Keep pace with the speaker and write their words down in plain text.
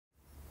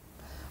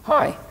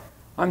Hi,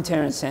 I'm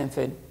Terence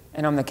Sanford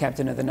and I'm the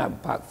captain of the Noble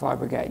Park Fire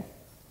Brigade.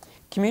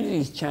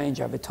 Communities change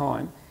over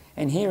time,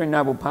 and here in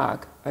Noble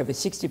Park, over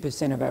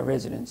 60% of our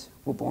residents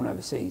were born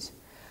overseas.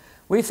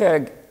 We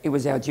felt it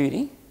was our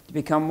duty to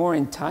become more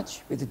in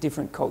touch with the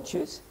different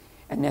cultures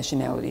and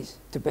nationalities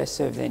to best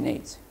serve their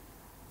needs.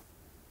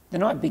 The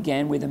night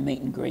began with a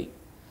meet and greet,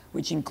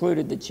 which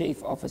included the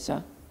Chief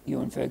Officer,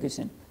 Ewan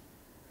Ferguson.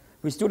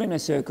 We stood in a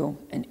circle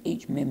and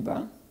each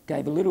member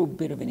gave a little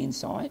bit of an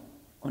insight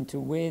onto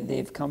where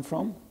they've come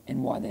from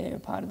and why they're a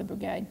part of the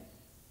brigade.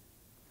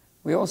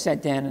 We all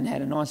sat down and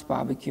had a nice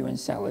barbecue and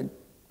salad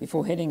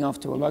before heading off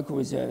to a local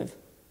reserve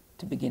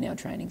to begin our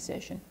training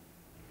session.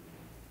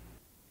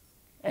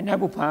 At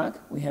Noble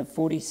Park, we have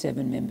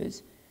 47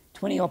 members,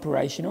 20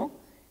 operational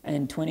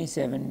and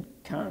 27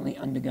 currently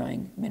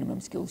undergoing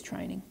minimum skills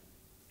training.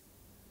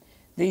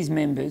 These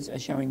members are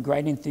showing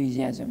great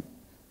enthusiasm,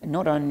 and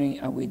not only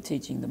are we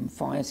teaching them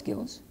fire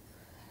skills,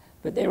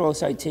 but they're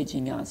also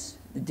teaching us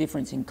the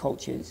difference in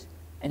cultures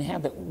and how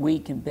that we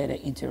can better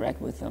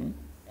interact with them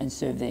and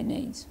serve their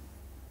needs.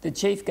 The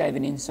Chief gave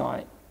an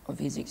insight of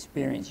his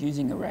experience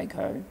using a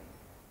RAGHO,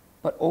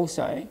 but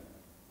also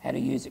how to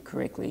use it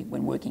correctly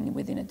when working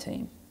within a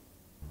team.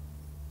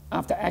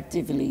 After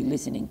actively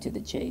listening to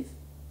the Chief,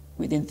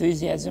 with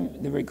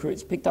enthusiasm, the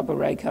recruits picked up a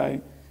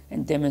RAGHO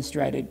and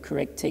demonstrated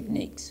correct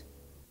techniques.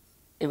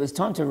 It was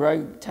time to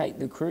rotate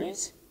the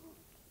crews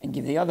and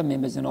give the other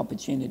members an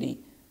opportunity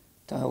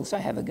to also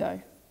have a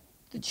go.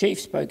 The Chief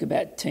spoke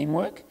about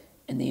teamwork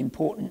and the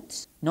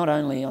importance, not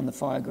only on the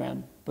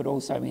fireground, but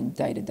also in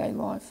day-to-day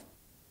life.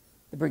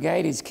 The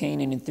brigade is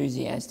keen and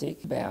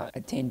enthusiastic about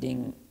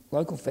attending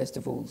local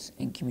festivals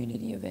and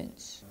community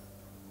events.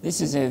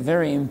 This is a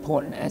very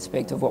important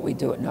aspect of what we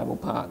do at Noble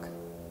Park.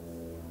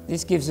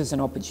 This gives us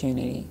an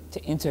opportunity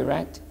to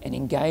interact and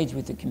engage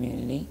with the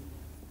community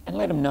and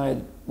let them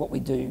know what we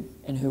do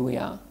and who we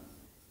are.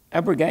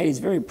 Our brigade is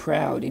very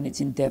proud in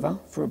its endeavour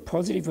for a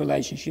positive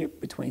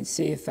relationship between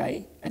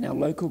CFA and our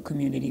local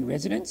community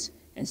residents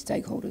and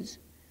stakeholders.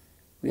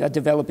 We are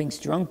developing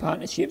strong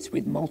partnerships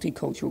with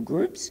multicultural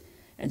groups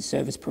and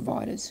service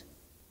providers.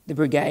 The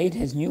brigade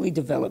has newly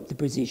developed the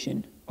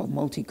position of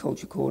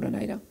Multicultural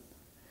Coordinator.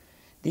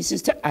 This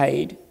is to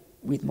aid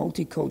with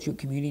multicultural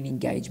community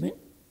engagement,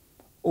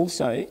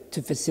 also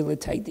to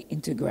facilitate the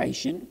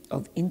integration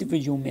of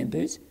individual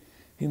members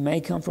who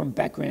may come from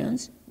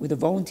backgrounds with a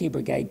volunteer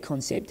brigade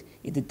concept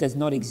that does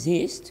not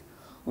exist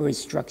or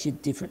is structured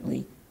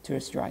differently to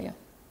Australia.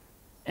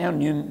 Our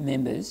new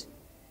members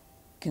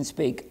can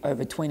speak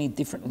over 20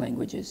 different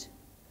languages.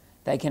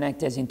 They can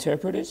act as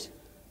interpreters,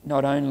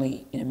 not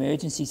only in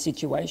emergency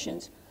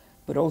situations,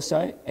 but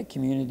also at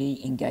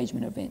community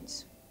engagement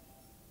events.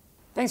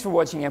 Thanks for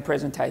watching our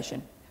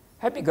presentation.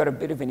 Hope you got a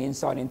bit of an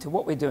insight into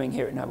what we're doing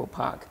here at Noble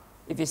Park.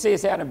 If you see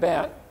us out and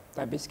about,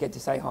 don't be scared to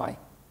say hi.